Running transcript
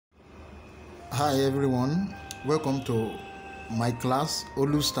Hi everyone, welcome to my class,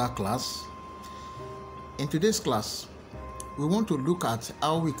 Olustat class. In today's class, we want to look at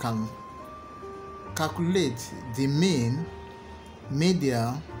how we can calculate the mean,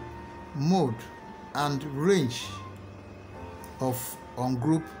 median, mode, and range of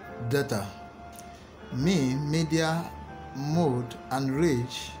ungrouped data. Mean, median, mode, and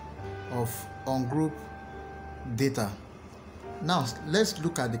range of ungrouped data. Now, let's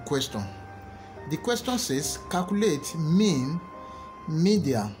look at the question. The question says, calculate mean,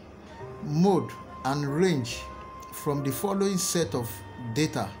 median, mode, and range from the following set of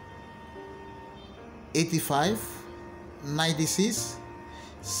data: 85, 96,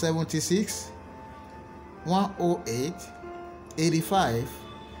 76, 108, 85,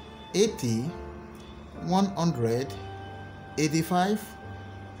 80, 100, 85,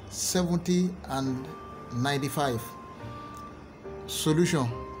 70, and 95. Solution.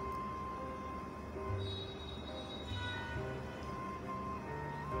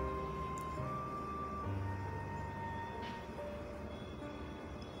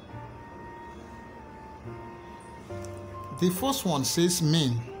 The first one says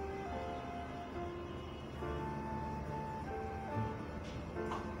mean.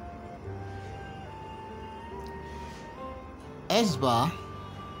 S bar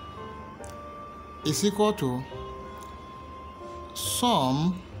is equal to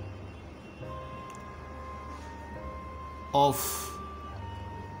sum of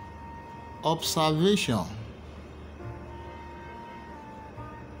observation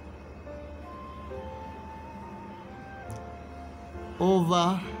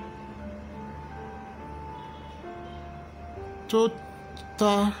over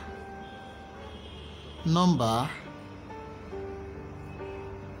total number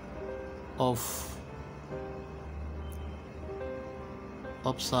of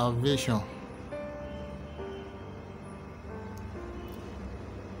observation.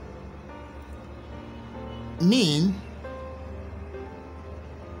 Mean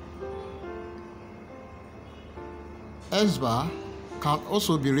S bar can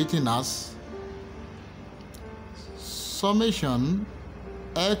also be written as summation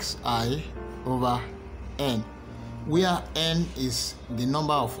xi over n, where n is the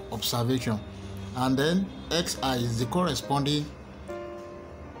number of observation and then xi is the corresponding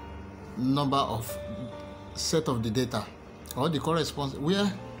number of set of the data, or the corresponding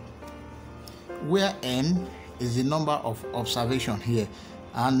where n is the number of observation here,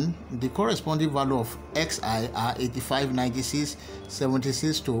 and the corresponding value of xi are 85, 96,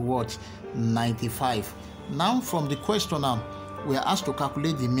 76 to what? 95. Now from the question now, we are asked to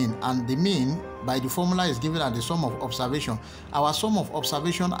calculate the mean, and the mean by the formula is given as the sum of observation. Our sum of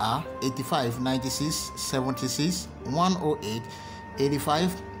observation are 85, 96, 76, 108,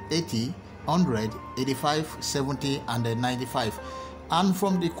 85, 80, 100, 85, 70, and then 95. And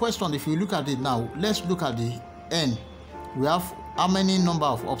from the question, if you look at it now, let's look at the n. We have how many number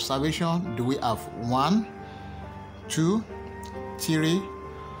of observation do we have? 1, 2, 3,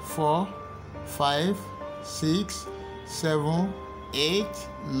 4, 5, 6, 7, 8,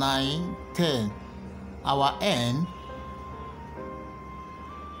 9, 10. Our n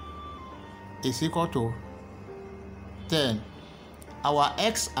is equal to 10. Our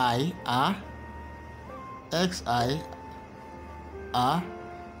xi are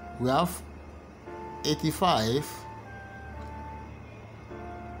we have 85,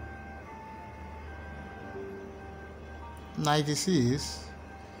 96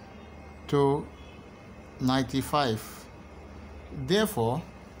 to 95. Therefore,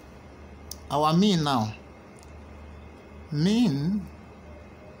 our mean now, mean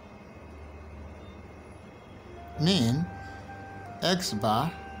x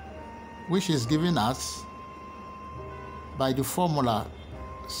bar, which is given us by the formula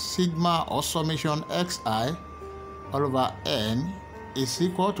sigma or summation xi all over n, is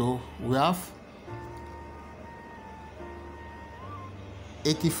equal to, we have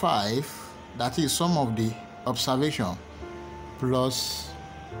 85, that is sum of the observation, plus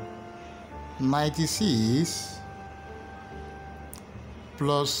 96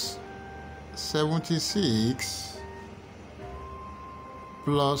 plus 76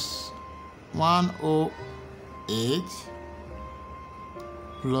 plus 108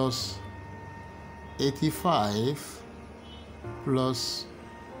 plus 85 plus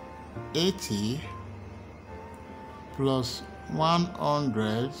 80 plus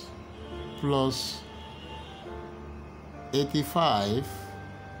 100 plus 85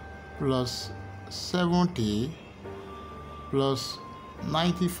 plus 70 plus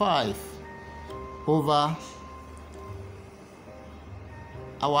 95 over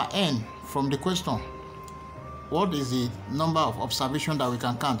our n from the question. What is the number of observations that we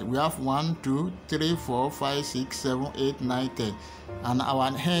can count? We have 1, 2, 3, 4, 5, 6, 7, 8, 9, 10. And our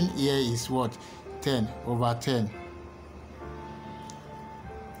n here is what? 10 over 10.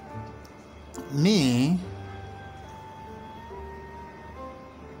 Mean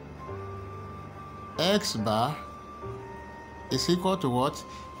x bar is equal to what?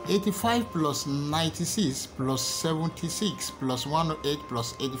 85 plus 96 plus 76 plus 108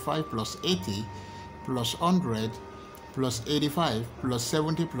 plus 85 plus 80 plus 100 plus 85 plus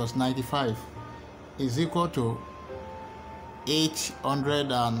 70 plus 95 is equal to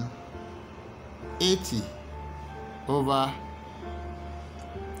 880 over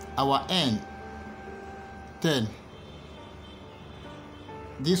our n 10.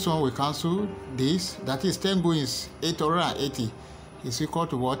 This one we cancel this, that is 10 going is 880 is equal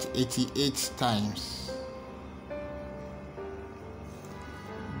to what? 88 times.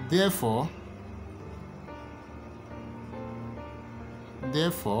 Therefore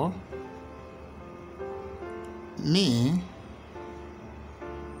mean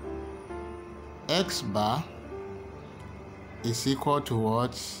x bar is equal to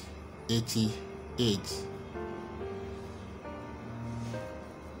what? 88.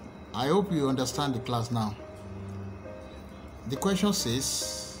 I hope you understand the class now. The question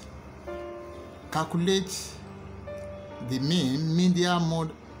says calculate the mean, median,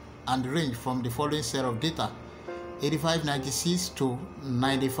 mode and range from the following set of data: 85, 96 to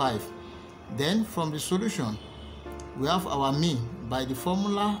 95. Then from the solution we have our mean by the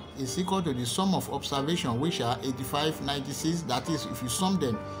formula is equal to the sum of observation, which are 85, 96. That is, if you sum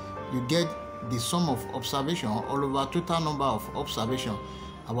them, you get the sum of observation all over total number of observation,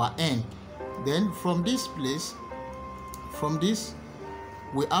 our n. Then from this place, from this,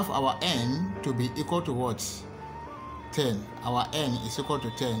 we have our n to be equal to what? 10. Our n is equal to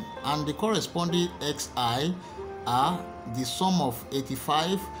 10, and the corresponding xi are the sum of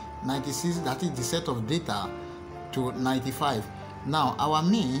 85, 96, that is the set of data, to 95. Now our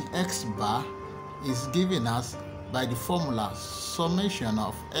mean x bar is given us by the formula summation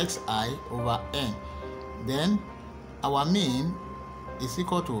of xi over n. Then our mean is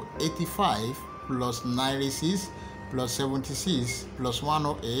equal to 85 plus 96 plus 76 plus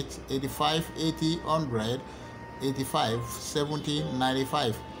 108, 85, 80, 100, 85, 70,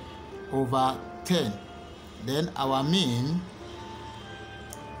 95 over 10. Then our mean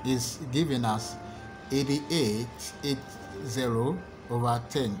is giving us 88, 80 over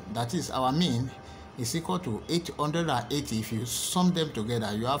 10. That is, our mean is equal to 880. If you sum them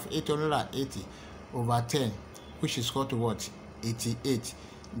together, you have 880 over 10, which is equal to what? 88.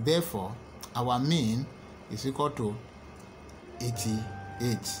 Therefore, our mean is equal to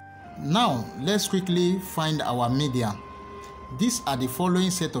 88. Now, let's quickly find our median. These are the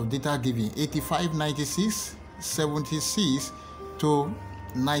following set of data given: 85, 96, 76 to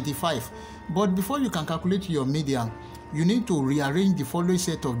 95. But before you can calculate your median, you need to rearrange the following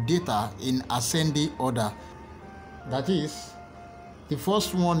set of data in ascending order. That is, the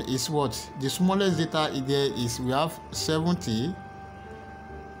first one is what? The smallest data there is, we have 70,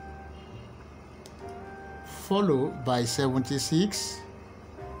 followed by 76,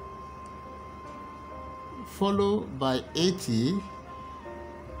 followed by 80,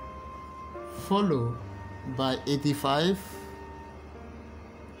 followed by 85,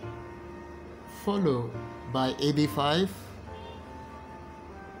 followed by 85,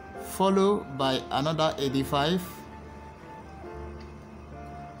 followed by another 85,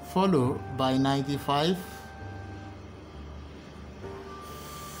 followed by 95,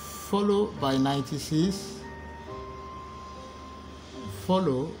 followed by 96,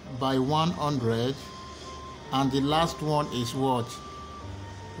 followed by 100, and the last one is what?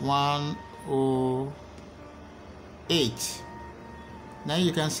 108. Now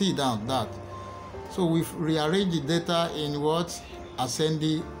you can see down that. So we've rearranged the data in what?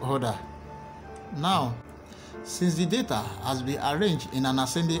 Ascending order. Now, since the data has been arranged in an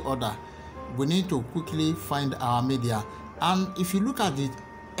ascending order, we need to quickly find our median. And if you look at the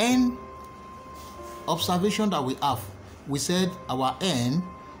n observation that we have, we said our n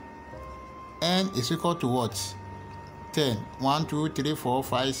is equal to what? 10. 1, 2, 3, 4,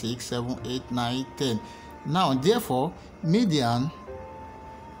 5, 6, 7, 8, 9, 10. Now, therefore, median,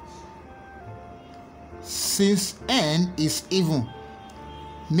 since n is even,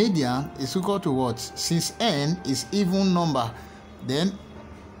 median is equal to what? Since n is even number, then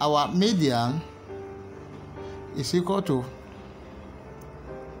our median is equal to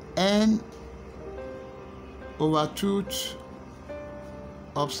n over truth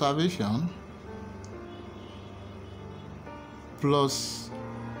observation plus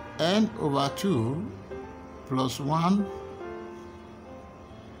n over 2 plus 1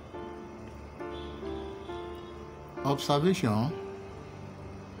 observation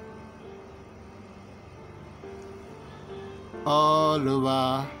all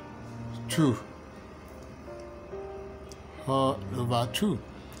over 2. All over 2.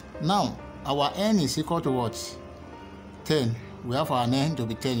 Now, our n is equal to what? 10. We have our n to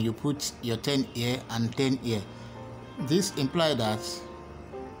be 10. You put your 10 here and 10 here. This implies that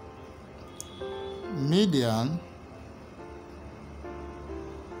median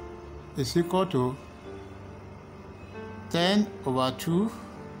is equal to 10 over 2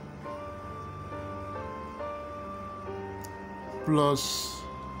 plus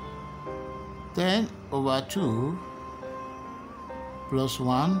 10 over 2 plus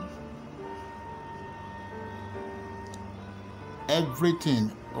 1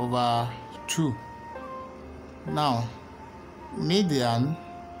 everything over 2. Now, median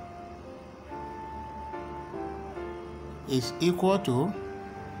is equal to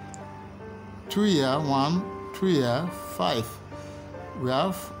 2 here 1, 2 here 5. We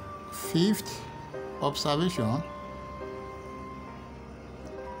have fifth observation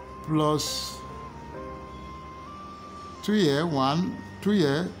plus 2 here 1, 2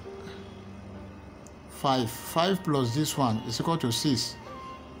 here 5. 5 plus this one is equal to 6.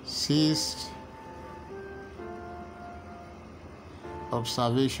 6th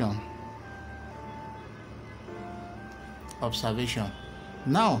observation.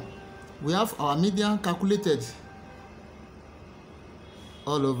 Now, we have our median calculated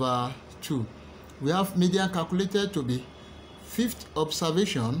all over 2. We have median calculated to be 5th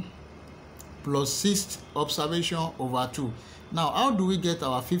observation plus 6th observation over 2. Now, how do we get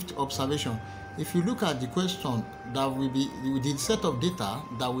our 5th observation? If you look at the question that will be with the set of data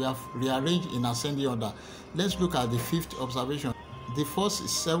that we have rearranged in ascending order, let's look at the 5th observation. The first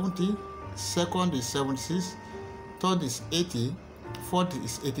is 70, second is 76, third is 80, fourth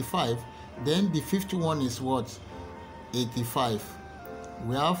is 85, then the 5th one is what? 85.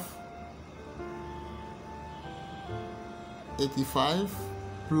 We have 85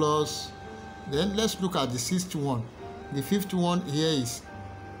 plus, then let's look at the 6th one. The 5th one here is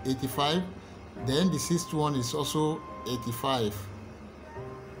 85, then the 6th one is also 85.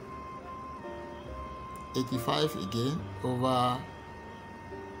 85 again over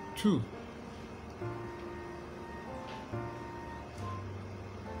 2.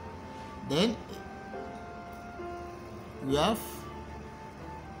 Then we have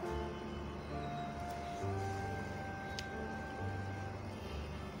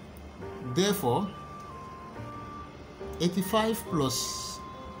therefore 85 plus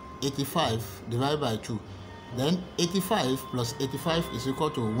 85 divided by 2. Then 85 plus 85 is equal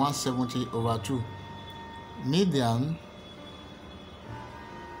to 170 over 2. Median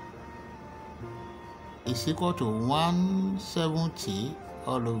is equal to 170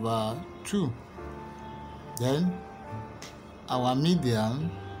 all over 2. Then our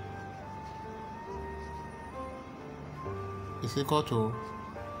median is equal to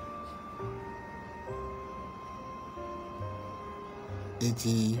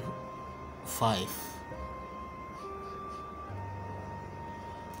 85.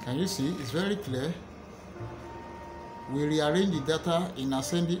 Can you see? It's very clear. We rearrange the data in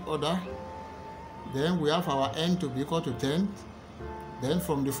ascending order. Then we have our n to be equal to 10. Then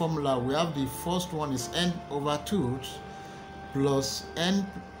from the formula, we have the first one is n over 2 plus n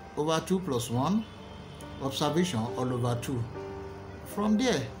over 2 plus 1 observation all over 2. From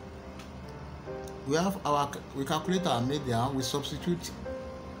there, we calculate our median. We substitute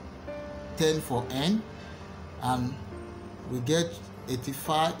 10 for n, and we get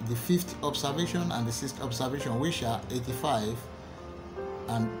 85, the 5th observation and the 6th observation, which are 85,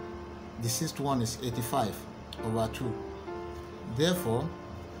 and the 6th one is 85 over 2. Therefore,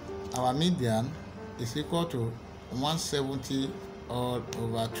 our median is equal to 170 all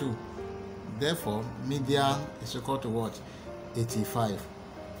over 2. Therefore, median is equal to what? 85.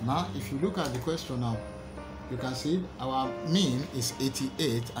 Now, if you look at the question now, you can see our mean is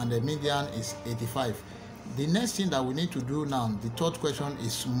 88 and the median is 85. The next thing that we need to do now, the third question,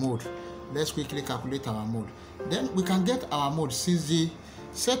 is mode. Let's quickly calculate our mode. Then we can get our mode since the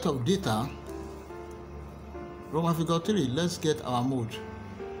set of data, Roman figure 3, let's get our mode.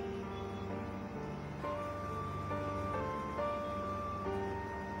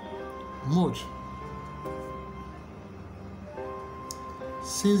 Mode.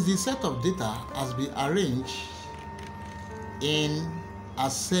 Since the set of data has been arranged in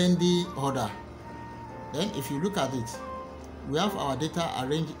ascending order, then if you look at it, we have our data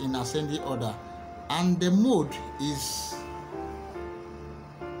arranged in ascending order, and the mode is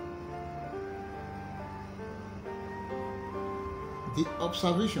the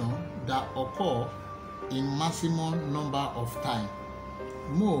observation that occur in maximum number of time.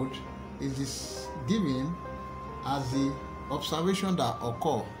 Mode is given as the observation that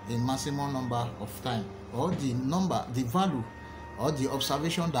occur in maximum number of time, or the value, or the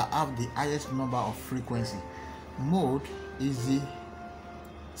observation that have the highest number of frequency. Mode is the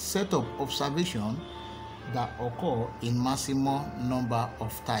set of observation that occur in maximum number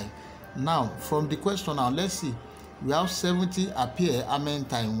of time. Now, from the question now, let's see. We have 70 appear how many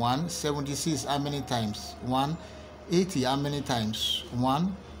times? 1. 76 how many times? 1. 80 how many times?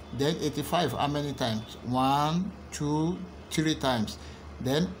 1. Then 85 how many times? 1, 2, 3 times.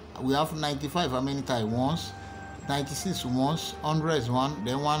 Then we have 95 how many times? Once. 96 once. 100 1.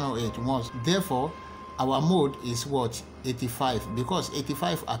 Then 108 once. Therefore, our mode is what? 85, because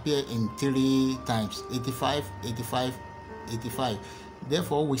 85 appear in 3 times. 85, 85, 85.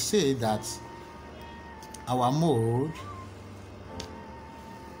 Therefore, we say that our mode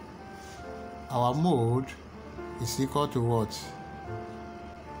is equal to what?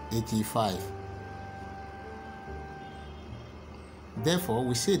 85. Therefore,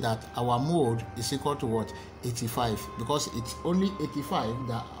 we say that our mode is equal to what? 85, because it's only 85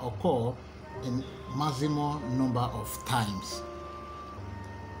 that occur in maximum number of times.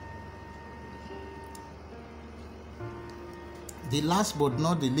 The last but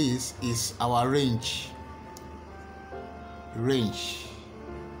not the least is our range. Range.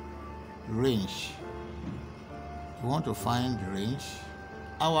 We want to find the range.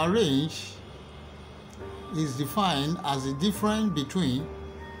 Our range is defined as the difference between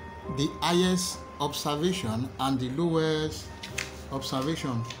the highest observation and the lowest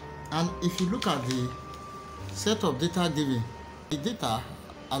observation. And if you look at the set of data given, the data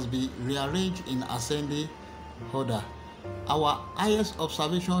has been rearranged in ascending order. Our highest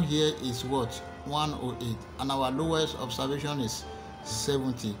observation here is what? 108, and our lowest observation is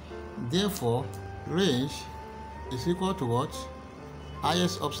 70. Therefore, range is equal to what?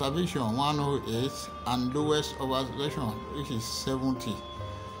 Highest observation 108 and lowest observation, which is 70.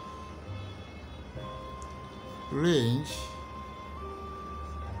 Range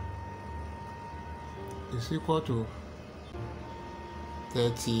is equal to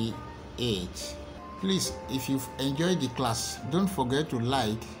 38. Please, if you've enjoyed the class, don't forget to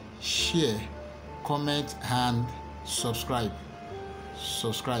like, share, comment, and subscribe.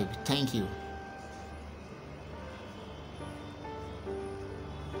 Thank you.